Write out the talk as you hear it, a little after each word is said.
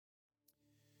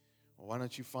Why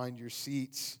don't you find your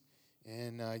seats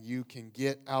and you can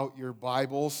get out your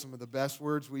Bibles. Some of the best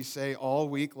words we say all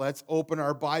week. Let's open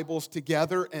our Bibles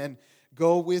together and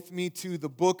go with me to the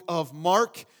book of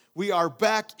Mark. We are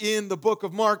back in the book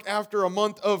of Mark after a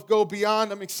month of Go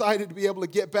Beyond. I'm excited to be able to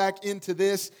get back into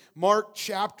this. Mark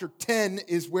chapter 10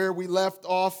 is where we left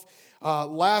off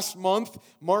last month.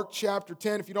 Mark chapter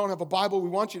 10. If you don't have a Bible, we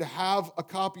want you to have a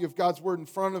copy of God's Word in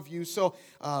front of you. So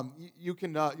you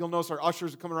can, you'll notice our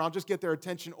ushers are coming around. Just get their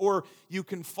attention, or you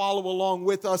can follow along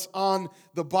with us on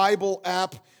the Bible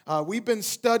app. We've been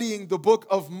studying the book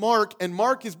of Mark, and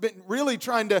Mark has been really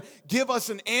trying to give us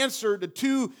an answer to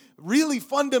two really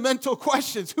fundamental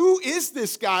questions. Who is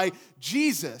this guy,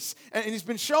 Jesus? And he's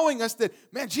been showing us that,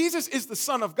 man, Jesus is the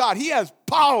Son of God. He has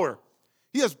power.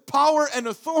 He has power and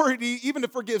authority even to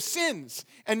forgive sins.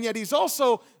 And yet he's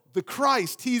also the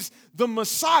Christ. He's the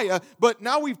Messiah. But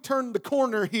now we've turned the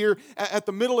corner here at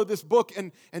the middle of this book.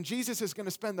 And Jesus is going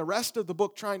to spend the rest of the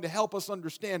book trying to help us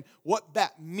understand what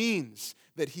that means,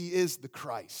 that he is the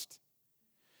Christ.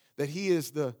 That he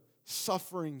is the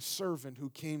suffering servant who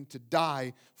came to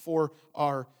die for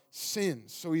our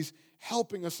sins. So he's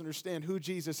helping us understand who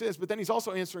Jesus is, but then he's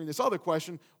also answering this other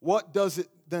question: what does it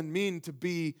then mean to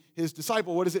be his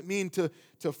disciple? What does it mean to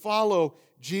follow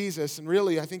Jesus? And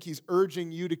really, I think he's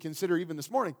urging you to consider even this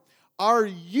morning, are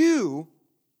you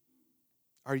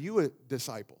a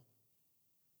disciple?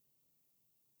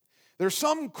 There's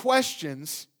some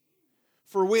questions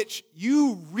for which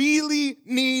you really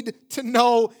need to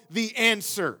know the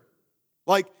answer.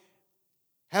 Like,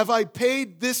 have I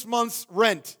paid this month's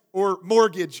rent or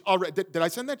mortgage already? Did I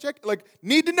send that check? Like,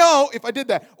 need to know if I did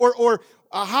that. Or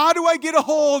how do I get a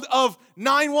hold of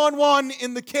 911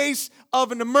 in the case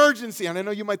of an emergency? And I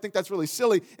know you might think that's really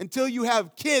silly until you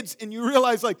have kids and you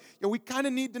realize, like, we kind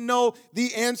of need to know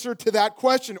the answer to that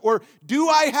question. Or do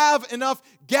I have enough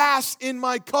gas in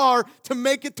my car to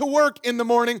make it to work in the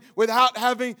morning without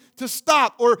having to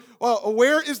stop? Or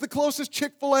where is the closest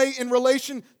Chick-fil-A in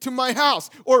relation to my house?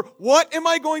 Or what am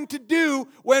I going to do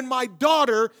when my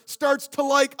daughter starts to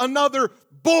like another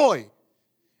boy?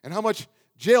 And how much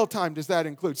jail time does that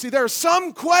include? See, there are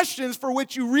some questions for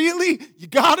which you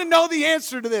got to know the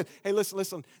answer to this. Hey,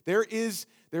 listen.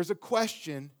 There's a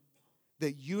question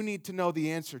that you need to know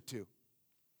the answer to.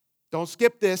 Don't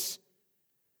skip this.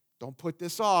 Don't put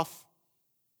this off.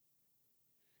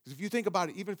 Because if you think about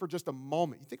it, even for just a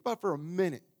moment, you think about it for a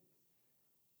minute,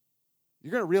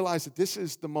 you're going to realize that this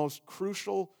is the most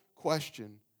crucial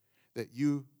question that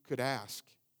you could ask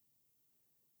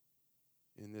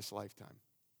in this lifetime.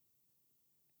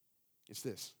 It's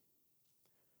this: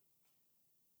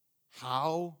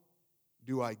 how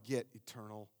do I get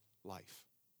eternal life?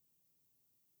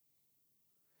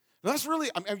 Now that's really,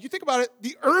 if you think about it,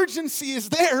 the urgency is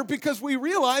there because we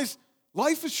realize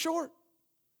life is short.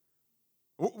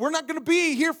 We're not going to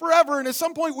be here forever, and at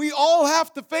some point we all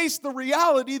have to face the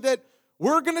reality that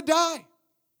we're going to die.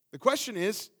 The question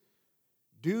is,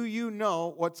 do you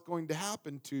know what's going to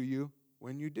happen to you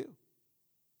when you do?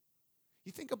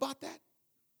 You think about that?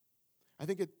 I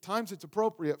think at times it's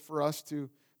appropriate for us to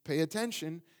pay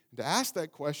attention and to ask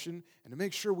that question and to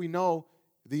make sure we know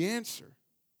the answer.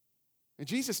 And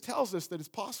Jesus tells us that it's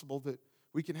possible that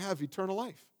we can have eternal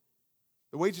life.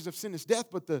 The wages of sin is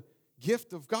death, but the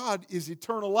gift of God is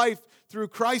eternal life through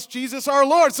Christ Jesus our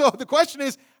Lord. So the question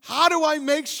is, how do I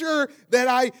make sure that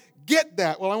I get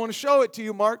that? Well, I want to show it to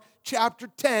you, Mark chapter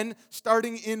 10,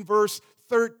 starting in verse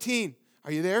 13.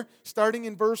 Are you there? Starting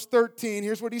in verse 13,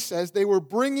 here's what he says. They were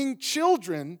bringing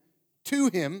children to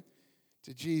him,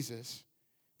 to Jesus,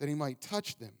 that he might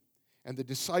touch them. And the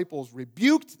disciples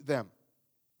rebuked them.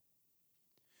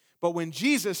 But when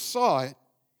Jesus saw it,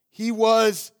 he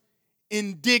was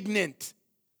indignant.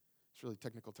 It's a really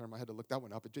technical term. I had to look that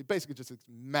one up. It basically just is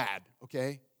mad,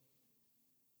 okay?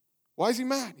 Why is he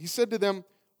mad? He said to them,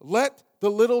 "Let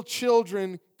the little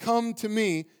children come to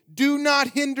me. Do not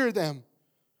hinder them.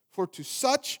 For to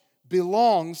such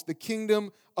belongs the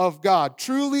kingdom of God.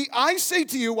 Truly, I say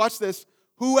to you," watch this,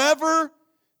 "whoever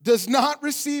does not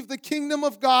receive the kingdom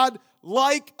of God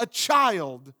like a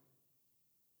child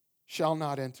shall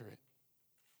not enter it."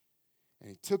 And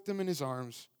he took them in his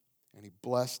arms and he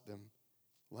blessed them,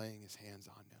 laying his hands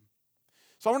on them.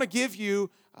 So I want to give you,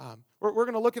 we're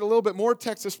going to look at a little bit more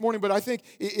text this morning, but I think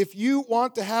if you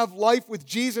want to have life with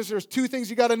Jesus, there's two things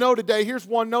you got to know today. Here's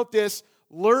one, note this: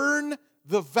 learn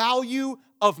the value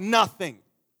of nothing.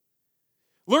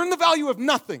 Learn the value of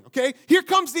nothing, okay? Here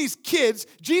comes these kids.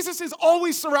 Jesus is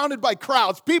always surrounded by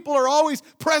crowds. People are always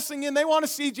pressing in. They want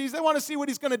to see Jesus. They want to see what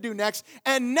he's going to do next.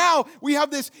 And now we have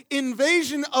this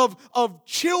invasion of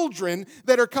children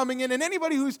that are coming in. And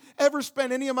anybody who's ever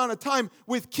spent any amount of time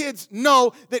with kids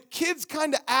know that kids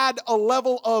kind of add a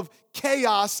level of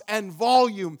chaos and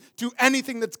volume to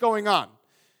anything that's going on.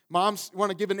 Moms, you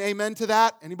want to give an amen to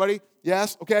that? Anybody?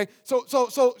 Yes? Okay.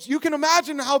 So you can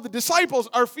imagine how the disciples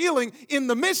are feeling in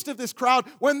the midst of this crowd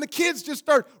when the kids just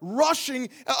start rushing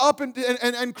up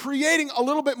and creating a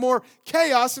little bit more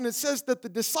chaos. And it says that the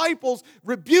disciples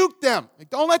rebuked them. Like,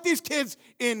 don't let these kids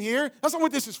in here. That's not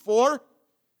what this is for.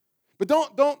 But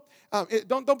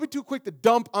don't be too quick to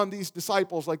dump on these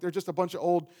disciples like they're just a bunch of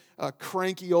old,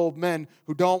 cranky old men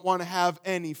who don't want to have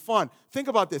any fun. Think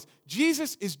about this.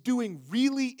 Jesus is doing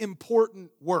really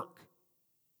important work.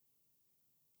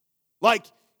 Like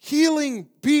healing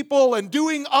people and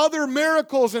doing other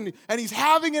miracles, and he's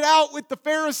having it out with the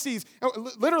Pharisees.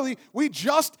 Literally, we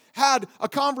just had a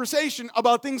conversation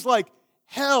about things like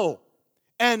hell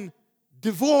and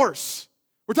divorce.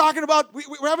 We're talking about,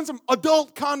 we're having some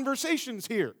adult conversations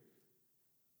here.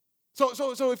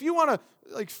 So if you want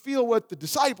to like feel what the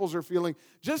disciples are feeling,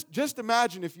 just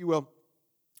imagine, if you will,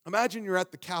 imagine you're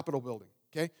at the Capitol building,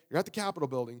 okay? You're at the Capitol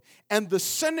building, and the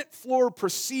Senate floor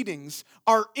proceedings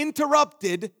are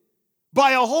interrupted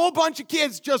by a whole bunch of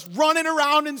kids just running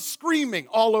around and screaming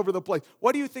all over the place.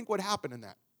 What do you think would happen in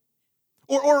that?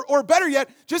 Or better yet,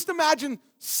 just imagine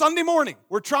Sunday morning.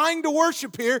 We're trying to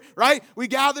worship here, right? We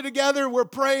gather together, we're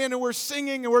praying, and we're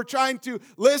singing, and we're trying to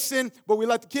listen, but we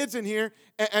let the kids in here,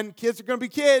 and kids are going to be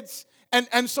kids.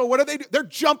 And so what do? They're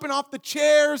jumping off the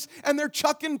chairs, and they're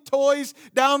chucking toys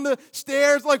down the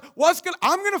stairs. Like,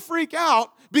 I'm going to freak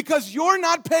out because you're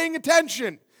not paying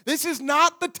attention. This is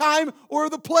not the time or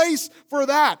the place for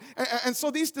that. And so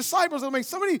these disciples, I mean,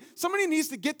 somebody needs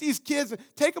to get these kids and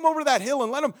take them over to that hill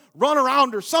and let them run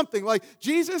around or something. Like,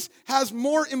 Jesus has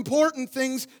more important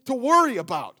things to worry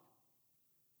about.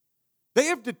 They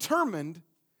have determined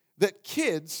that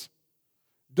kids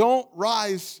don't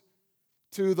rise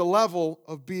to the level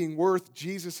of being worth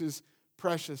Jesus'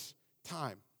 precious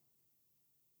time.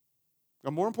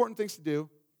 Got more important things to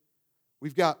do.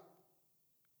 We've got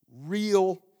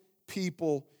real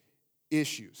people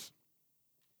issues.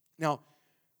 Now,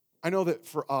 I know that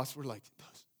for us, we're like,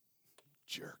 those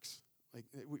jerks. Like,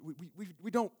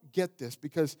 we don't get this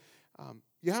because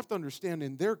you have to understand,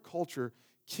 in their culture,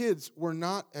 kids were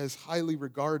not as highly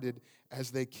regarded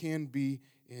as they can be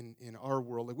in our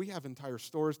world. Like, we have entire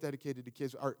stores dedicated to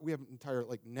kids. We have an entire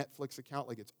like Netflix account,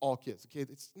 like it's all kids. Okay,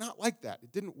 it's not like that.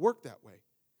 It didn't work that way.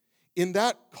 In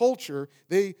that culture,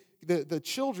 the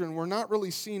children were not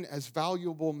really seen as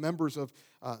valuable members of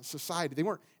society. They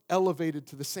weren't elevated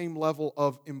to the same level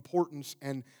of importance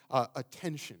and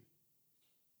attention.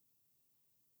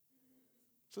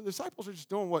 So the disciples are just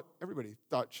doing what everybody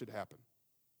thought should happen.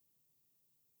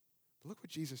 But look what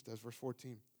Jesus does, verse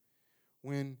 14.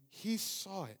 When he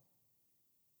saw it,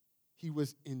 he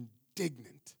was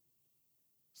indignant.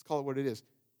 Let's call it what it is.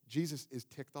 Jesus is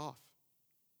ticked off.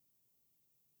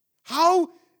 How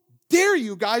dare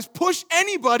you guys push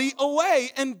anybody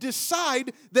away and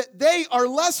decide that they are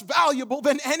less valuable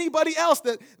than anybody else,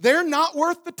 that they're not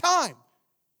worth the time?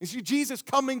 You see Jesus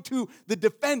coming to the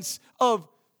defense of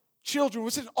children,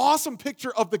 which is an awesome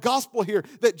picture of the gospel here,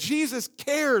 that Jesus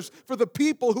cares for the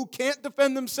people who can't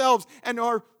defend themselves and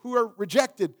who are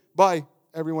rejected by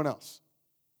everyone else.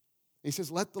 He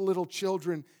says, let the little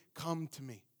children come to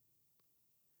me.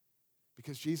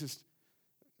 Because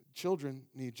children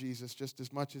need Jesus just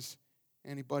as much as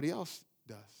anybody else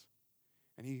does.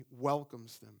 And he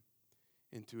welcomes them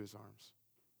into his arms.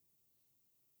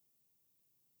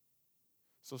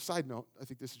 So side note, I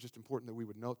think this is just important that we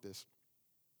would note this.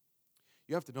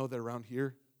 You have to know that around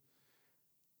here,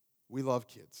 we love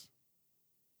kids.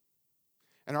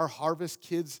 And our Harvest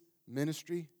Kids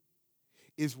ministry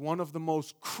is one of the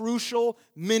most crucial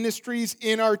ministries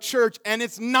in our church. And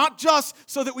it's not just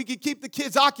so that we can keep the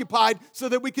kids occupied so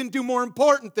that we can do more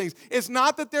important things. It's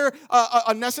not that they're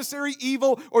a necessary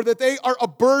evil or that they are a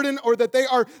burden or that they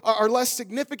are less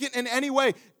significant in any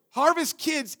way. Harvest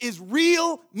Kids is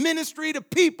real ministry to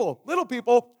people, little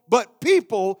people, but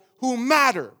people who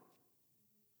matter.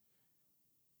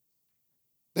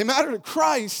 They matter to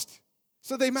Christ,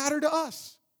 so they matter to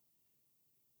us.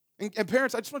 And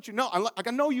parents, I just want you to know,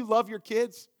 I know you love your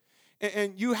kids,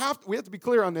 and we have to be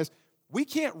clear on this. We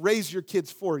can't raise your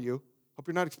kids for you. Hope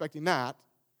you're not expecting that.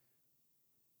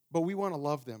 But we want to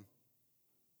love them.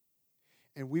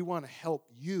 And we want to help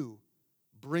you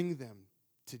bring them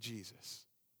to Jesus.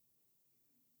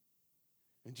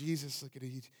 And Jesus, look at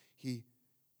it, he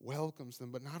welcomes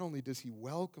them. But not only does he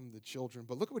welcome the children,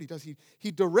 but look at what he does.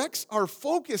 He directs our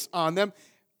focus on them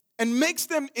and makes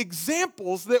them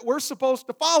examples that we're supposed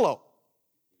to follow.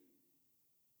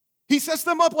 He sets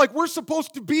them up like we're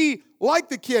supposed to be like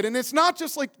the kid. And it's not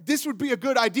just like this would be a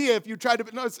good idea if you tried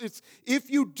to. No, it's if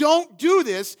you don't do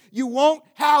this, you won't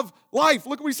have life.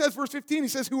 Look at what he says, verse 15. He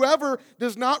says, whoever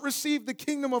does not receive the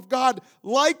kingdom of God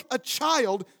like a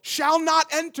child shall not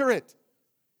enter it.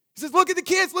 He says, look at the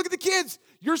kids, look at the kids.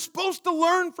 You're supposed to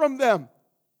learn from them.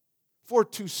 For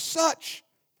to such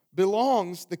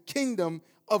belongs the kingdom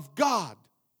of God.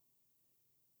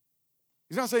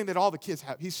 He's not saying that all the kids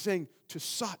have. He's saying to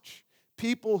such.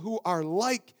 People who are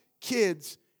like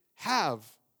kids have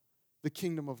the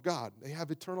kingdom of God. They have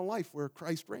eternal life where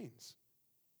Christ reigns.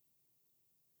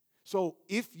 So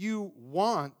if you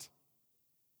want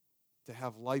to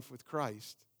have life with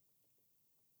Christ,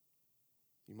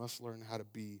 you must learn how to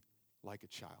be like a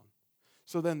child.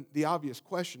 So then the obvious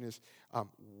question is,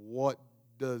 what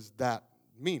does that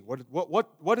mean? What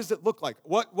does it look like?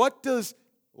 What does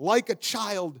like a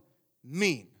child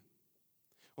mean?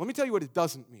 Well, let me tell you what it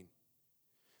doesn't mean.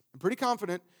 I'm pretty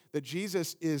confident that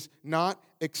Jesus is not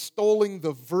extolling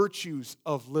the virtues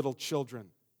of little children,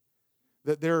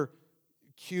 that they're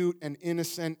cute and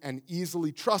innocent and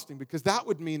easily trusting, because that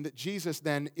would mean that Jesus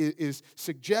then is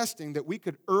suggesting that we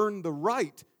could earn the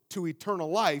right to eternal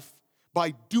life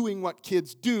by doing what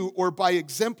kids do or by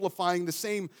exemplifying the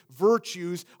same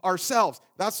virtues ourselves.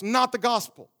 That's not the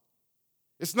gospel.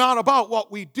 It's not about what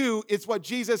we do, it's what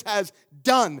Jesus has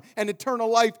done, and eternal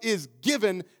life is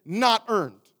given, not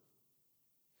earned.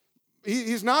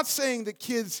 He's not saying that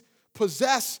kids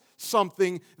possess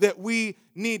something that we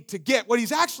need to get. What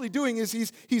he's actually doing is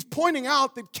he's pointing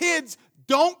out that kids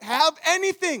don't have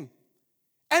anything,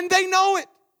 and they know it.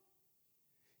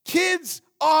 Kids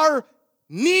are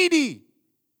needy.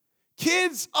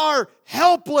 Kids are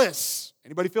helpless.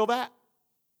 Anybody feel that?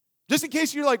 Just in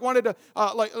case you wanted to,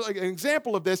 like an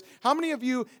example of this, how many of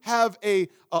you have a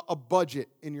budget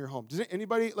in your home? Does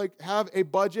anybody have a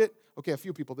budget? Okay, a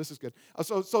few people. This is good.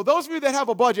 So those of you that have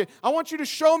a budget, I want you to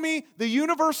show me the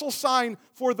universal sign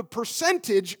for the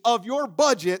percentage of your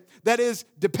budget that is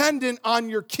dependent on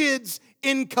your kids'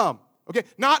 income. Okay,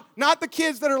 not the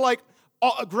kids that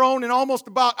are grown and almost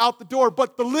about out the door,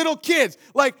 but the little kids.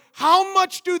 How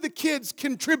much do the kids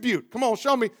contribute? Come on,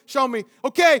 show me.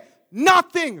 Okay,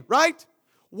 nothing, right?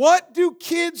 What do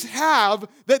kids have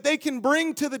that they can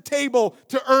bring to the table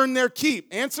to earn their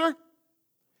keep? Answer?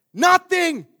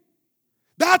 Nothing.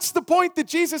 That's the point that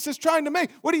Jesus is trying to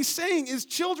make. What he's saying is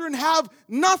children have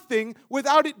nothing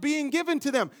without it being given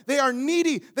to them. They are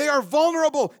needy, they are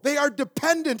vulnerable, they are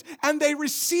dependent, and they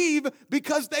receive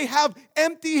because they have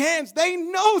empty hands. They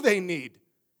know they need.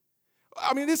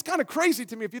 I mean, it's kind of crazy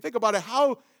to me if you think about it,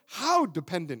 how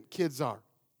dependent kids are,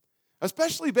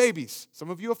 especially babies. Some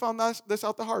of you have found this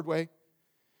out the hard way.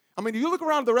 I mean, if you look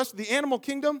around the rest of the animal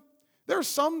kingdom, there are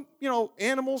some,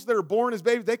 animals that are born as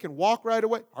babies. They can walk right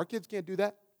away. Our kids can't do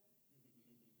that.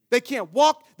 They can't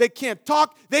walk. They can't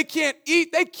talk. They can't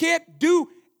eat. They can't do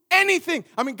anything.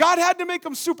 I mean, God had to make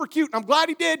them super cute. I'm glad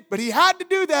he did, but he had to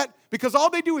do that because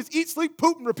all they do is eat, sleep,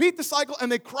 poop, and repeat the cycle,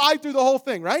 and they cry through the whole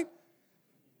thing, right?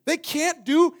 They can't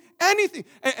do anything.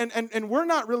 And we're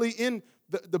not really in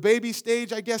the baby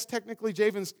stage, I guess, technically.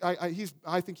 Javen's,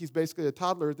 I think he's basically a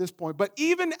toddler at this point. But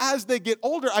even as they get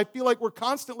older, I feel like we're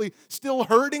constantly still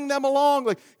herding them along.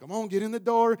 Come on, get in the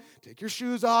door, take your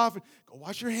shoes off, go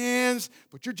wash your hands,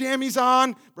 put your jammies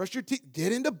on, brush your teeth,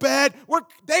 get into bed.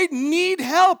 They need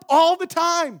help all the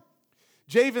time.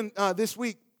 Javen, this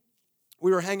week,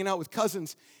 we were hanging out with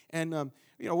cousins, and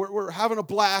we're having a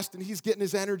blast, and he's getting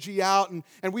his energy out,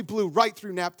 and we blew right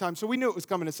through nap time, so we knew it was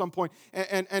coming at some point.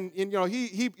 And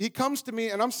he comes to me,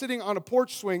 and I'm sitting on a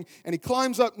porch swing, and he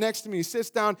climbs up next to me, he sits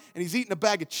down, and he's eating a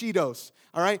bag of Cheetos,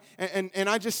 all right? And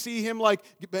I just see him,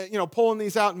 pulling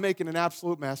these out and making an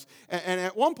absolute mess. And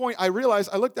at one point, I realized,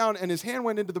 I looked down, and his hand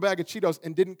went into the bag of Cheetos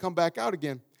and didn't come back out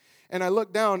again. And I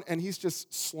look down, and he's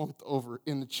just slumped over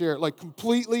in the chair,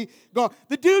 completely gone.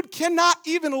 The dude cannot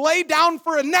even lay down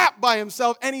for a nap by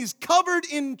himself, and he's covered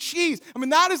in cheese. I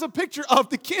mean, that is a picture of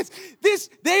the kids.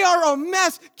 They are a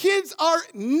mess. Kids are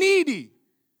needy.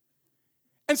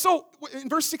 And so in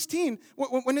verse 16,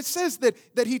 when it says that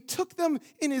he took them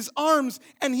in his arms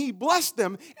and he blessed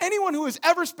them, anyone who has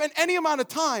ever spent any amount of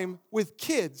time with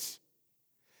kids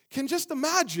can just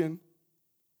imagine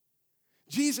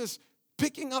Jesus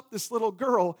picking up this little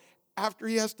girl after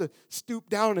he has to stoop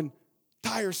down and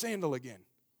tie her sandal again.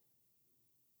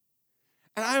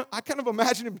 And I kind of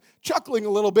imagine him chuckling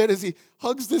a little bit as he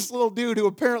hugs this little dude who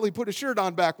apparently put his shirt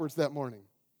on backwards that morning.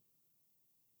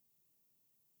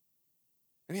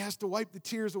 And he has to wipe the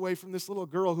tears away from this little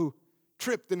girl who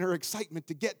tripped in her excitement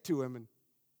to get to him and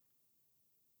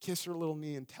kiss her little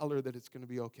knee and tell her that it's going to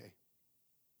be okay.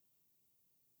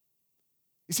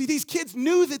 You see, these kids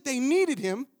knew that they needed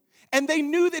him, and they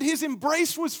knew that his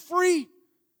embrace was free.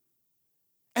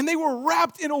 And they were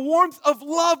wrapped in a warmth of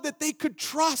love that they could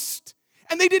trust.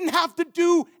 And they didn't have to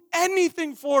do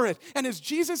anything for it. And as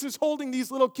Jesus is holding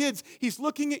these little kids, he's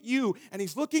looking at you, and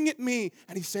he's looking at me,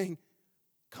 and he's saying,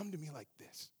 come to me like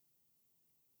this.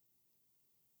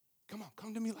 Come on,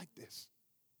 come to me like this.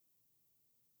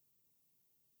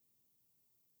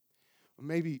 Well,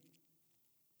 maybe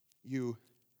you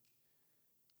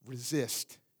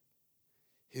resist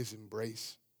his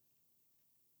embrace.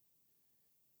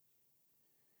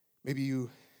 Maybe you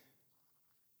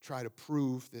try to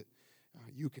prove that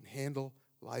you can handle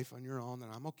life on your own, that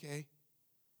I'm okay.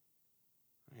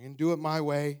 I can do it my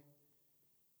way.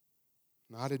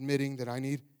 Not admitting that I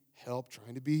need help,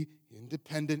 trying to be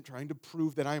independent, trying to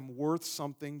prove that I am worth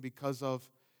something because of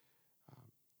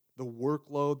the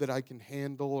workload that I can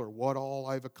handle or what all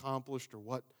I've accomplished or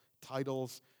what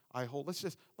titles I hold. Let's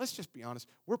just be honest.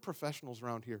 We're professionals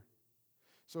around here.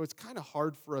 So it's kind of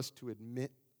hard for us to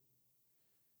admit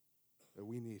that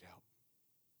we need help.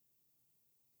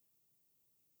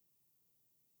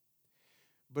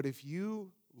 But if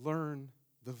you learn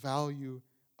the value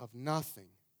of nothing,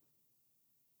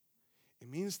 it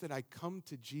means that I come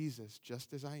to Jesus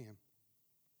just as I am.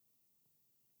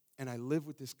 And I live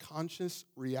with this conscious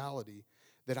reality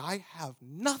that I have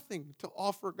nothing to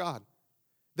offer God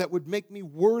that would make me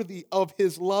worthy of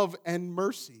his love and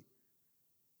mercy,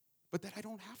 but that I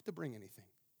don't have to bring anything.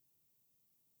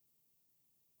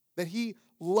 That he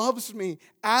loves me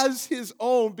as his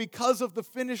own because of the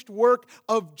finished work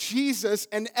of Jesus,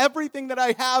 and everything that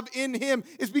I have in him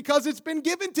is because it's been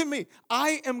given to me.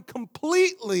 I am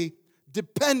completely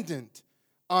dependent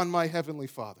on my Heavenly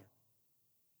Father.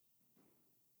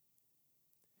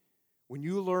 When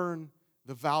you learn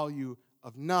the value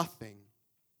of nothing,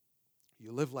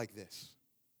 you live like this,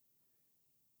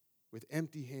 with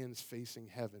empty hands facing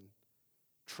heaven,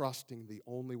 trusting the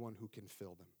only one who can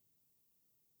fill them.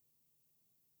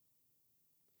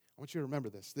 I want you to remember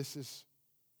this. This is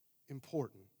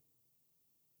important.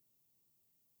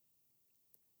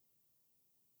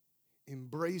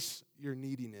 Embrace your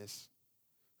neediness.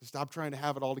 Stop trying to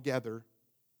have it all together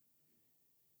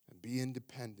and be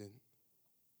independent.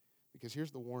 Because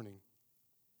here's the warning.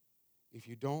 If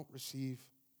you don't receive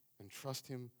and trust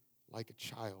him like a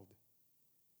child,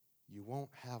 you won't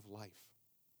have life.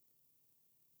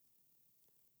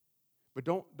 But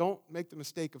don't make the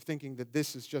mistake of thinking that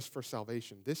this is just for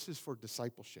salvation. This is for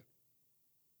discipleship.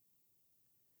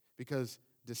 Because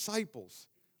disciples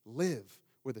live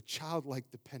with a childlike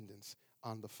dependence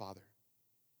on the Father.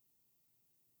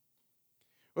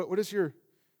 What does your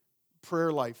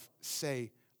prayer life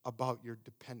say about your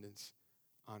dependence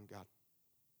on God?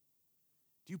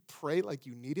 Do you pray like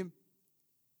you need him?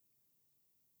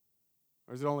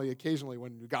 Or is it only occasionally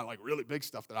when you got like really big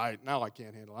stuff that I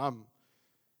can't handle? I'm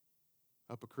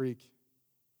up a creek.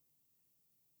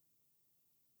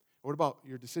 What about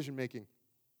your decision making?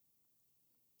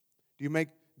 Do you make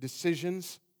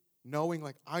decisions knowing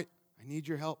like, I need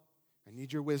your help, I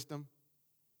need your wisdom,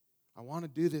 I want to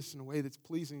do this in a way that's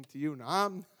pleasing to you. Now, I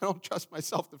don't trust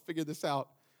myself to figure this out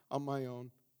on my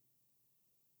own.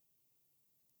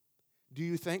 Do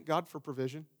you thank God for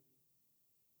provision?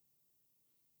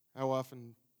 How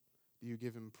often do you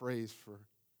give him praise for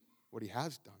what he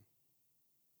has done?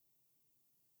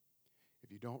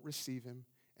 If you don't receive him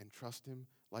and trust him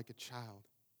like a child,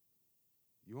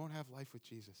 you won't have life with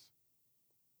Jesus.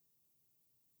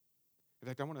 In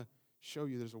fact, I want to show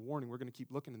you there's a warning. We're going to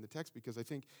keep looking in the text because I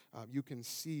think you can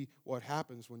see what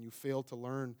happens when you fail to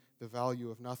learn the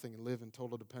value of nothing and live in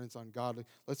total dependence on God.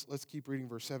 Let's keep reading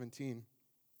verse 17.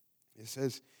 It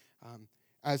says,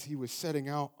 as he was setting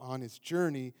out on his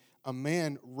journey, a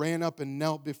man ran up and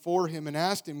knelt before him and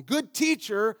asked him, "Good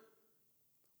teacher,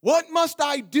 what must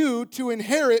I do to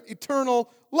inherit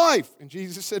eternal life?" And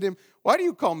Jesus said to him, "Why do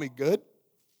you call me good?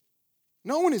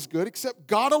 No one is good except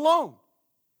God alone.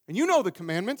 And you know the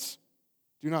commandments.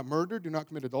 Do not murder, do not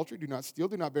commit adultery, do not steal,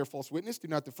 do not bear false witness, do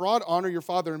not defraud, honor your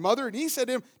father and mother." And he said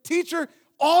to him, "Teacher,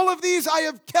 all of these I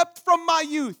have kept from my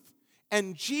youth."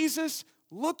 And Jesus,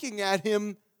 looking at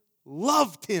him,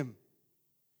 loved him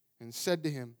and said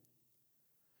to him,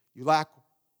 "You lack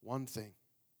one thing."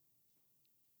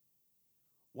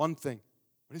 One thing.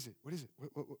 What is it? What is it?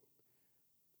 What?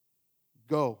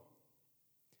 Go.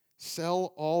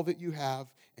 Sell all that you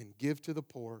have and give to the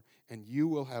poor, and you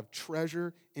will have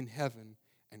treasure in heaven,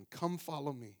 and come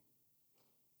follow me.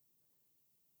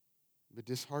 But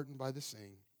disheartened by the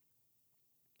saying,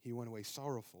 he went away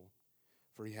sorrowful,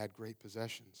 for he had great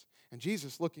possessions. And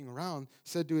Jesus, looking around,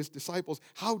 said to his disciples,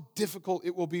 how difficult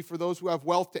it will be for those who have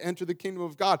wealth to enter the kingdom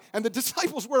of God. And the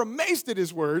disciples were amazed at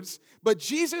his words. But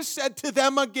Jesus said to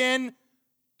them again,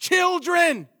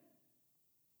 children,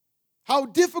 how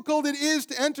difficult it is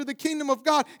to enter the kingdom of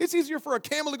God. It's easier for a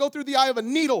camel to go through the eye of a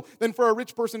needle than for a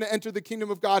rich person to enter the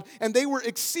kingdom of God. And they were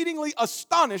exceedingly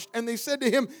astonished, and they said to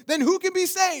him, then who can be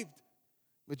saved?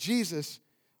 But Jesus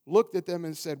looked at them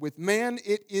and said, with man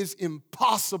it is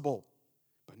impossible,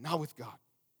 but not with God.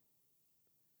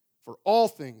 For all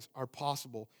things are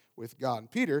possible with God.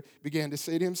 And Peter began to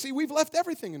say to him, see, we've left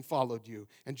everything and followed you.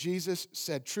 And Jesus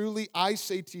said, truly, I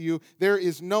say to you, there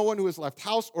is no one who has left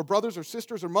house or brothers or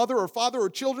sisters or mother or father or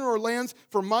children or lands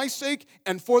for my sake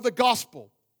and for the gospel,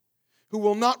 who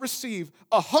will not receive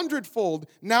 100-fold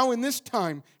now in this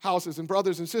time houses and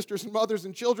brothers and sisters and mothers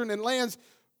and children and lands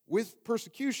with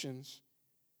persecutions,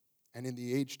 and in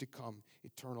the age to come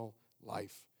eternal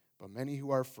life. But many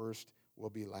who are first will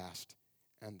be last,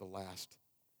 and the last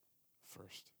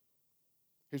first.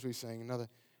 Here's what he's saying. The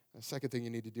second thing you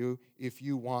need to do if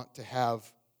you want to have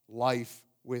life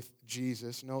with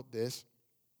Jesus, note this,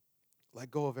 let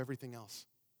go of everything else.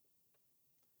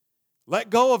 Let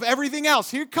go of everything else.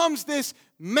 Here comes this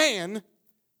man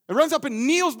that runs up and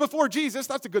kneels before Jesus.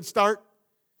 That's a good start.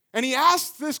 And he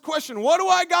asks this question, what do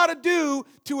I got to do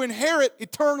to inherit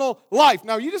eternal life?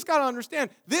 Now, you just got to understand,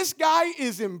 this guy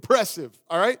is impressive,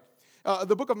 all right?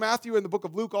 The book of Matthew and the book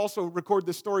of Luke also record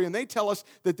this story, and they tell us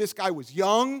that this guy was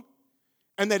young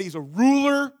and that he's a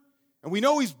ruler. And we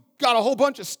know he's got a whole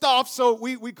bunch of stuff, so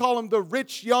we call him the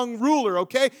rich young ruler,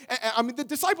 okay? I mean, the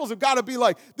disciples have got to be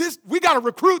like, this. We got to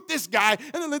recruit this guy.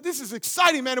 And then this is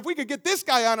exciting, man. If we could get this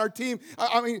guy on our team,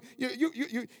 I mean,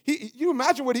 you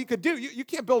imagine what he could do. You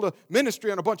can't build a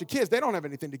ministry on a bunch of kids. They don't have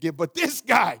anything to give. But this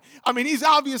guy, I mean, he's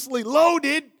obviously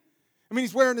loaded. I mean,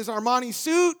 he's wearing his Armani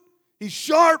suit. He's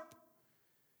sharp.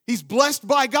 He's blessed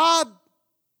by God.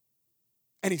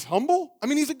 And he's humble. I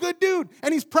mean, he's a good dude.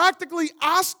 And he's practically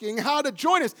asking how to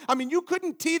join us. I mean, you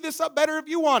couldn't tee this up better if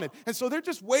you wanted. And so they're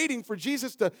just waiting for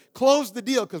Jesus to close the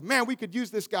deal because, man, we could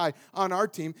use this guy on our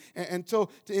team. And so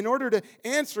in order to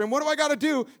answer him, what do I got to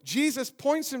do? Jesus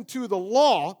points him to the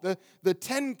law, the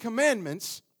 10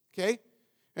 Commandments, okay?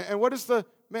 And what does the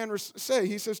man say?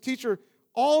 He says, teacher,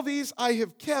 all these I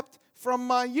have kept from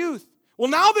my youth. Well,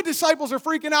 now the disciples are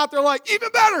freaking out. They're like, even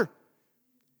better.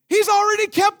 He's already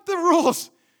kept the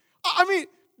rules. I mean,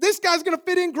 this guy's going to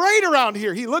fit in great around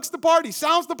here. He looks the part. He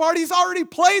sounds the part. He's already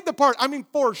played the part. I mean,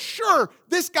 for sure,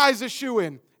 this guy's a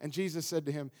shoo-in. And Jesus said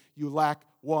to him, you lack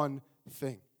one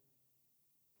thing.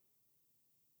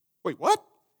 Wait, what?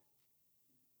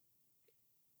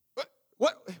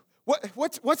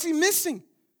 What's he missing?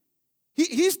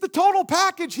 He's the total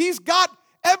package. He's got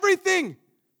everything.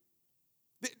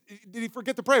 Did he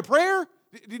forget to pray a prayer?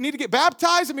 Do you need to get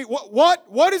baptized? I mean,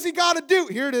 what does he got to do?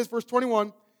 Here it is, verse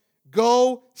 21.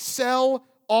 Go sell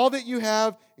all that you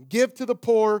have and give to the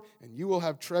poor, and you will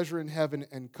have treasure in heaven,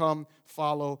 and come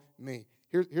follow me.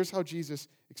 Here's how Jesus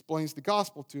explains the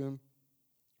gospel to him.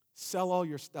 Sell all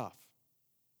your stuff.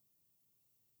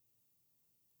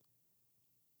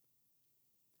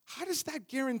 How does that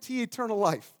guarantee eternal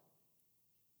life?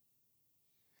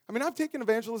 I mean, I've taken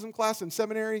evangelism class in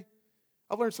seminary.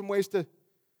 I've learned some ways to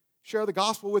share the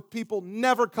gospel with people,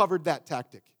 never covered that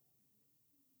tactic.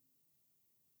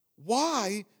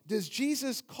 Why does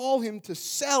Jesus call him to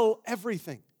sell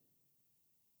everything?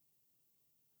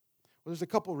 Well, there's a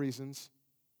couple reasons.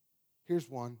 Here's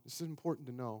one. This is important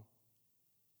to know.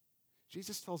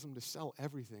 Jesus tells him to sell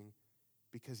everything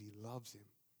because he loves him.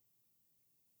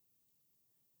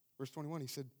 Verse 21, he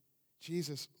said,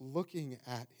 Jesus, looking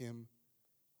at him,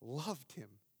 loved him.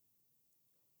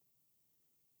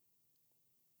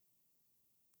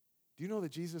 Do you know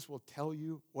that Jesus will tell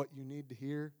you what you need to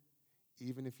hear,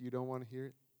 even if you don't want to hear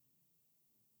it?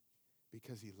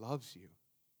 Because he loves you,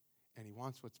 and he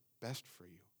wants what's best for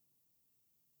you.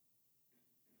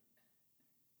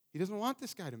 He doesn't want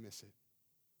this guy to miss it.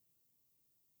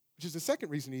 Which is the second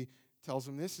reason he tells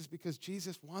him this, is because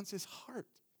Jesus wants his heart.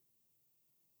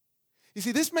 You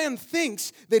see, this man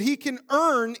thinks that he can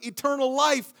earn eternal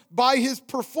life by his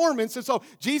performance. And so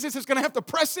Jesus is going to have to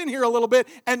press in here a little bit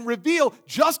and reveal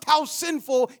just how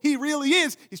sinful he really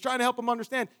is. He's trying to help him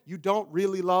understand, you don't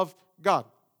really love God.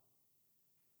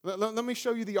 Let me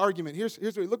show you the argument. Here's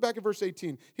look back at verse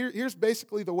 18. Here's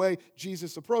basically the way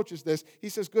Jesus approaches this. He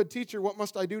says, good teacher, what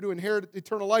must I do to inherit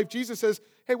eternal life? Jesus says,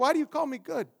 hey, why do you call me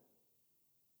good?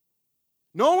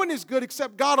 No one is good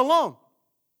except God alone.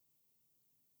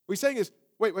 What he's saying is,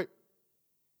 wait.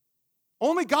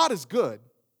 Only God is good.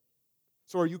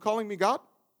 So are you calling me God?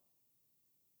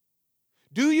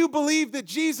 Do you believe that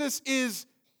Jesus is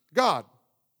God?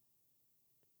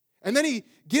 And then he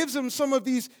gives him some of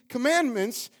these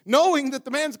commandments, knowing that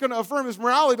the man's going to affirm his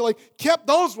morality, kept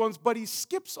those ones, but he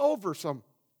skips over some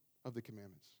of the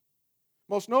commandments.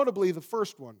 Most notably, the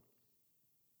first one,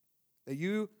 that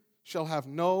you shall have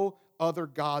no other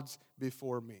gods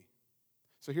before me.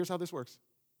 So here's how this works.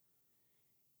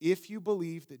 If you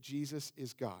believe that Jesus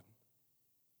is God,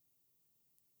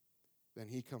 then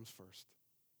he comes first.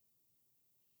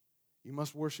 You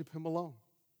must worship him alone.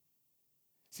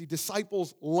 See,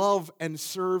 disciples love and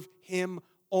serve him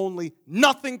only.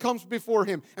 Nothing comes before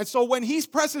him. And so when he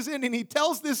presses in and he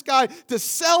tells this guy to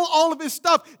sell all of his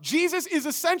stuff, Jesus is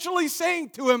essentially saying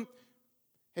to him,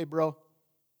 hey, bro,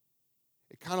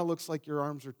 it kind of looks like your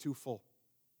arms are too full.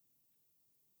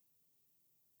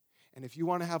 And if you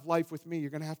want to have life with me,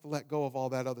 you're going to have to let go of all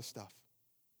that other stuff.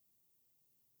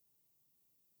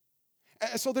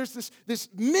 And so there's this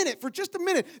minute, for just a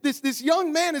minute, this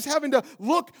young man is having to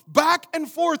look back and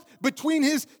forth between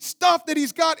his stuff that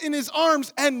he's got in his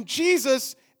arms and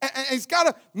Jesus. And he's got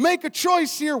to make a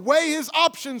choice here, weigh his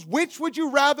options. Which would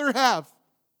you rather have?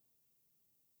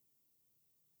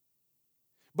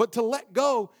 But to let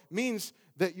go means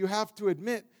that you have to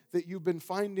admit that you've been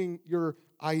finding your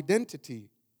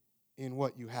identity in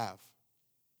what you have.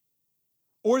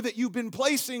 Or that you've been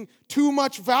placing too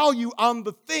much value on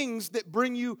the things that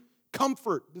bring you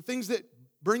comfort, the things that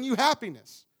bring you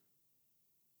happiness.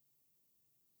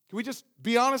 Can we just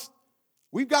be honest?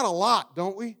 We've got a lot,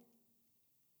 don't we?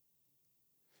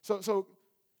 So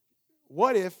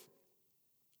what if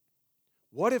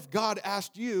God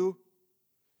asked you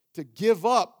to give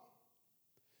up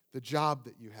the job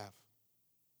that you have?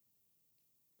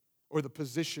 Or the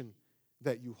position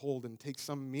that you hold and take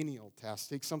some menial task,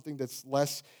 take something that's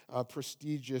less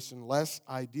prestigious and less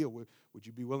ideal. Would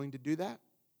you be willing to do that?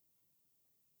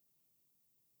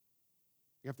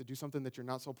 You have to do something that you're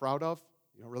not so proud of?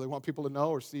 You don't really want people to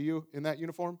know or see you in that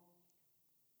uniform?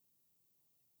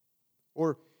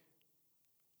 Or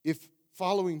if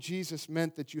following Jesus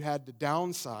meant that you had to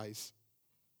downsize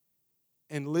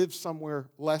and live somewhere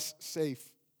less safe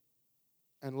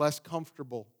and less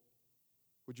comfortable,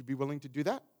 would you be willing to do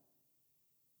that?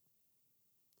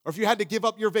 Or if you had to give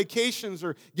up your vacations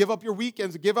or give up your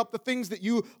weekends or give up the things that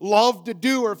you love to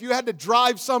do, or if you had to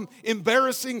drive some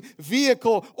embarrassing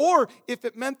vehicle, or if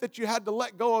it meant that you had to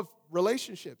let go of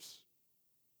relationships.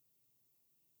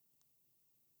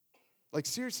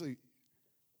 Seriously,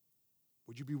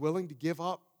 would you be willing to give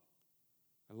up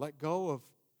and let go of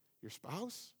your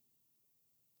spouse,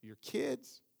 your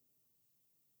kids?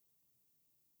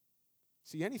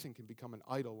 See, anything can become an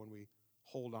idol when we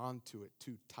hold on to it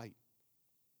too tight.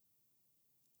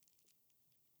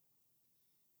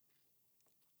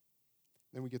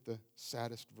 Then we get the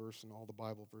saddest verse in all the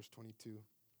Bible, verse 22.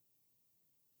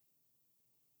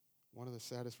 One of the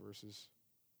saddest verses.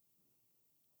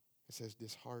 It says,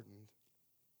 disheartened.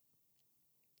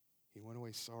 He went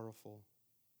away sorrowful,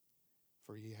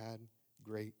 for he had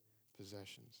great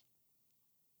possessions.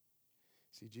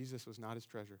 See, Jesus was not his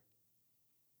treasure.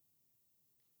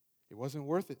 It wasn't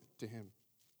worth it to him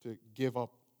to give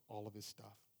up all of his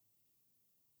stuff.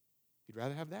 He'd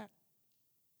rather have that.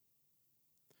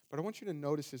 But I want you to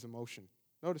notice his emotion.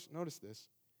 Notice this.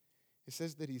 It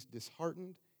says that he's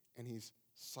disheartened and he's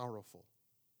sorrowful.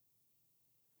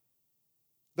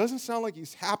 Doesn't sound like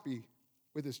he's happy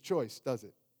with his choice, does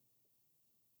it?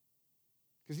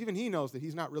 Because even he knows that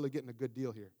he's not really getting a good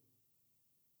deal here.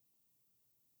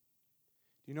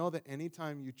 Do you know that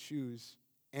anytime you choose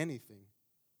anything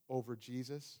over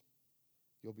Jesus,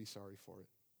 you'll be sorry for it?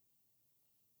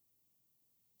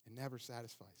 It never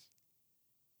satisfies.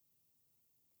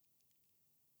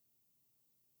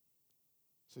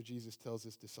 So Jesus tells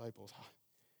his disciples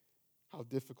how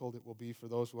difficult it will be for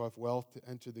those who have wealth to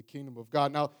enter the kingdom of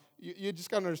God. Now, you just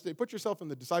got to understand, put yourself in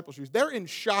the disciples' shoes. They're in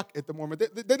shock at the moment.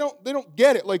 They don't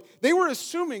get it. They were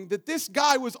assuming that this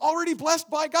guy was already blessed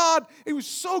by God. He was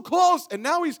so close, and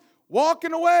now he's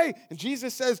walking away. And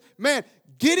Jesus says, man,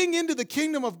 getting into the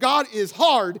kingdom of God is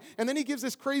hard. And then he gives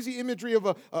this crazy imagery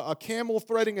of a camel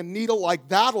threading a needle, like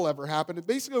that'll ever happen. And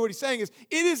basically what he's saying is,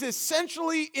 it is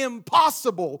essentially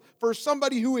impossible for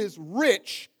somebody who is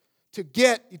rich to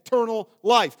get eternal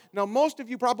life. Now, most of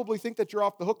you probably think that you're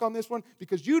off the hook on this one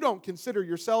because you don't consider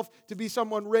yourself to be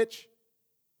someone rich.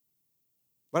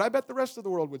 But I bet the rest of the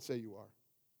world would say you are.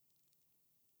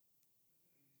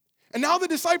 And now the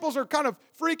disciples are kind of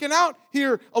freaking out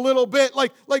here a little bit.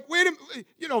 Wait a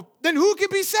minute, then who can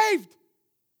be saved?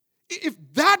 If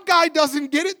that guy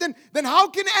doesn't get it, then how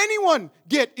can anyone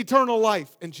get eternal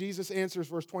life? And Jesus answers,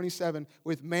 verse 27,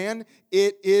 with man,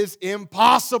 it is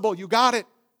impossible. You got it.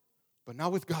 But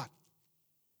not with God.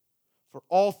 For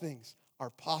all things are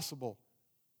possible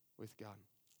with God.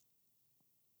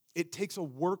 It takes a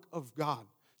work of God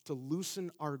to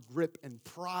loosen our grip and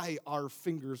pry our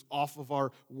fingers off of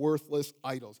our worthless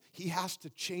idols. He has to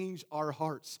change our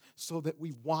hearts so that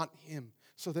we want Him,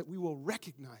 so that we will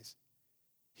recognize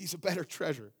He's a better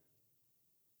treasure.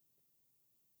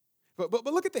 But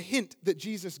look at the hint that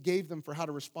Jesus gave them for how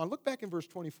to respond. Look back in verse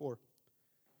 24.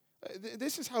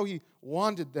 This is how He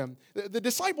wanted them. The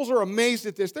disciples are amazed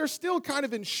at this. They're still kind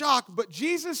of in shock, but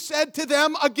Jesus said to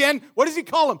them again, what does He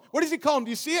call them? What does He call them? Do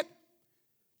you see it?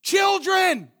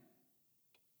 Children!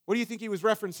 What do you think He was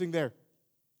referencing there?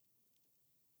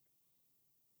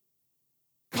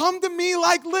 Come to me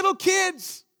like little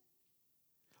kids.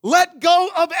 Let go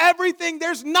of everything.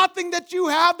 There's nothing that you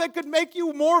have that could make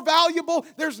you more valuable.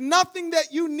 There's nothing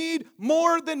that you need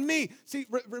more than me. See,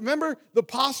 remember the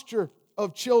posture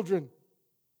of children.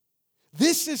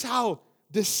 This is how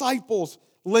disciples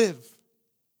live.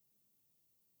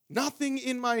 Nothing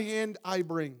in my hand I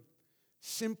bring.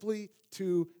 Simply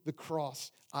to the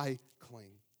cross I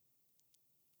cling.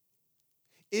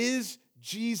 Is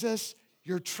Jesus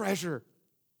your treasure?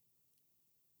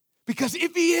 Because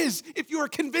if He is, if you are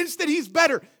convinced that He's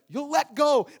better, you'll let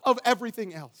go of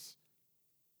everything else.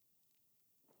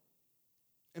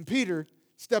 And Peter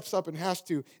steps up and has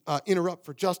to interrupt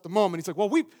for just a moment. He's like, well,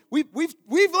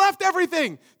 we've left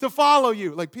everything to follow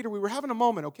you. Like, Peter, we were having a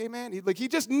moment, okay, man? He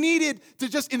just needed to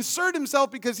just insert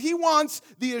himself because he wants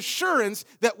the assurance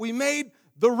that we made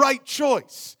the right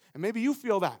choice. And maybe you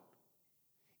feel that.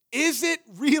 Is it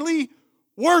really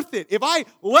worth it? If I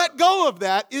let go of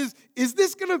that, is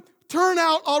this going to turn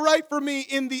out all right for me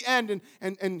in the end?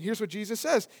 And here's what Jesus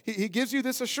says. He gives you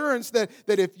this assurance that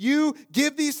if you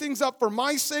give these things up for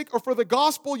my sake or for the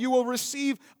gospel, you will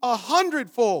receive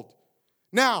 100-fold.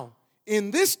 Now,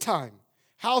 in this time,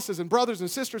 houses and brothers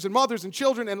and sisters and mothers and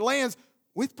children and lands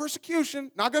with persecution,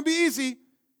 not going to be easy,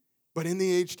 but in the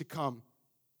age to come,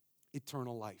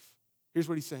 eternal life. Here's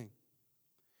what He's saying.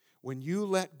 When you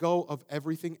let go of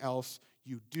everything else,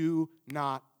 you do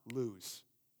not lose.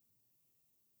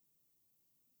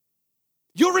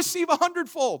 You'll receive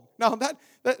 100-fold. Now,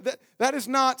 that is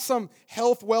not some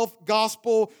health, wealth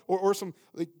gospel or some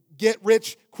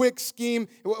get-rich-quick scheme.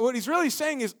 What He's really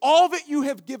saying is all that you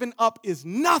have given up is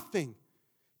nothing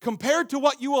compared to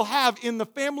what you will have in the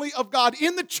family of God,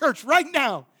 in the church right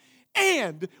now,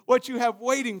 and what you have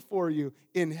waiting for you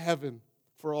in heaven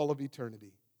for all of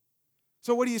eternity.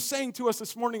 So what He's saying to us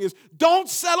this morning is, don't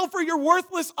settle for your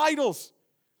worthless idols.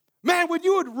 Man, when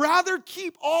you would rather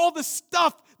keep all the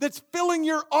stuff that's filling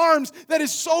your arms that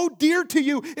is so dear to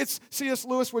you, C.S.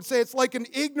 Lewis would say, it's like an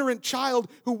ignorant child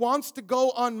who wants to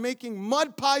go on making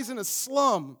mud pies in a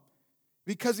slum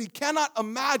because he cannot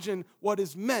imagine what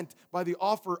is meant by the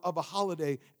offer of a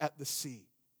holiday at the sea.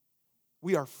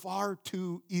 We are far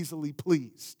too easily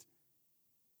pleased.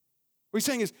 What He's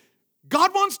saying is,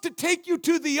 God wants to take you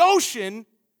to the ocean,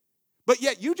 but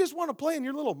yet you just want to play in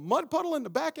your little mud puddle in the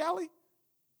back alley?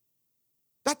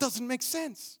 That doesn't make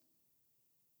sense.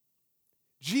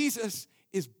 Jesus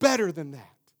is better than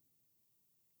that.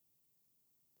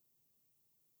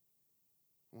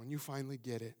 When you finally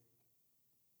get it,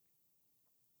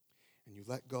 and you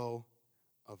let go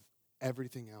of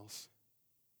everything else,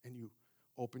 and you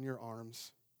open your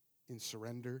arms in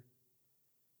surrender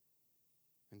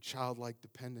and childlike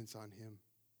dependence on Him,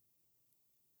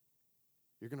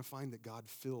 you're going to find that God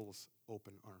fills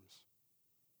open arms.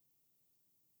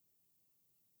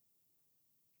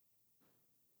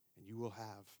 And you will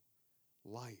have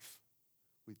life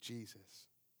with Jesus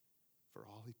for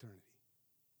all eternity.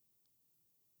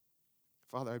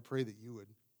 Father, I pray that you would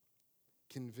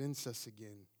convince us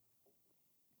again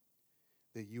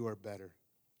that you are better.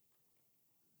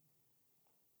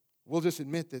 We'll just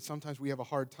admit that sometimes we have a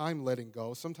hard time letting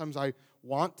go. Sometimes I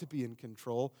want to be in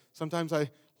control. Sometimes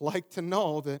I like to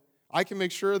know that I can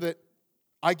make sure that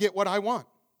I get what I want.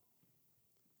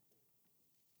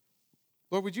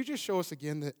 Lord, would you just show us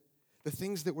again that the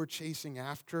things that we're chasing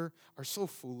after are so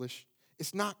foolish.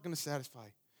 It's not going to satisfy.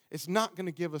 It's not going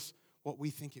to give us what we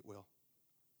think it will.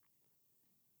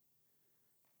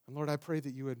 And Lord, I pray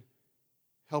that you would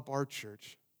help our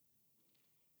church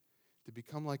to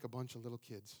become like a bunch of little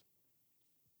kids.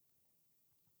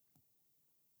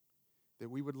 That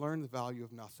we would learn the value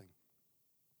of nothing.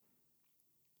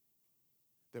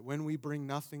 That when we bring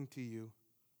nothing to you,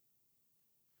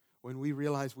 when we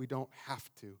realize we don't have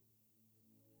to,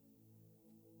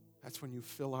 that's when you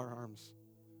fill our arms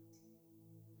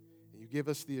you give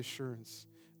us the assurance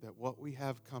that what we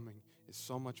have coming is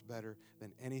so much better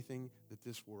than anything that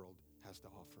this world has to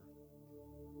offer.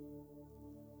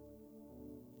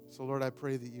 So, Lord, I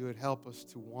pray that you would help us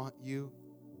to want you.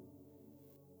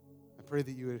 I pray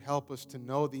that you would help us to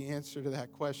know the answer to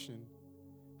that question.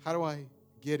 How do I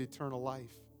get eternal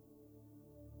life?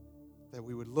 That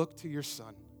we would look to your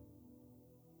Son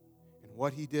and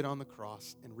what he did on the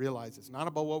cross and realize it's not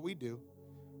about what we do,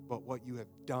 but what you have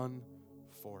done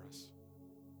for us.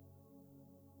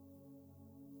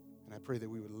 And I pray that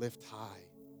we would lift high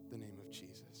the name of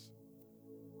Jesus.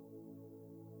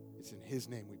 It's in his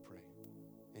name we pray.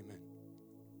 Amen.